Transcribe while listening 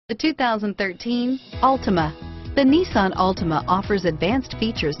The 2013 Altima. The Nissan Altima offers advanced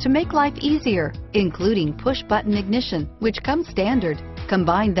features to make life easier, including push-button ignition, which comes standard.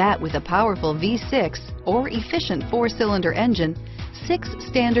 Combine that with a powerful V6 or efficient 4-cylinder engine, 6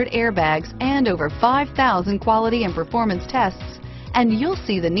 standard airbags, and over 5,000 quality and performance tests, and you'll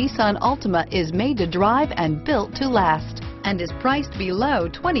see the Nissan Altima is made to drive and built to last, and is priced below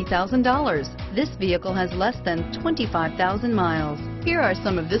 $20,000. This vehicle has less than 25,000 miles. Here are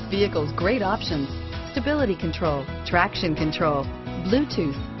some of this vehicle's great options: stability control, traction control,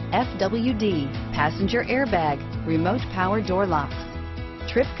 Bluetooth, FWD, passenger airbag, remote power door locks,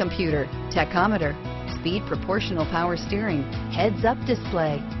 trip computer, tachometer, speed proportional power steering, heads-up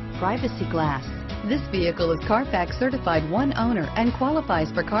display, privacy glass. This vehicle is Carfax certified one owner and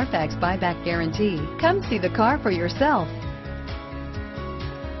qualifies for Carfax buyback guarantee. Come see the car for yourself.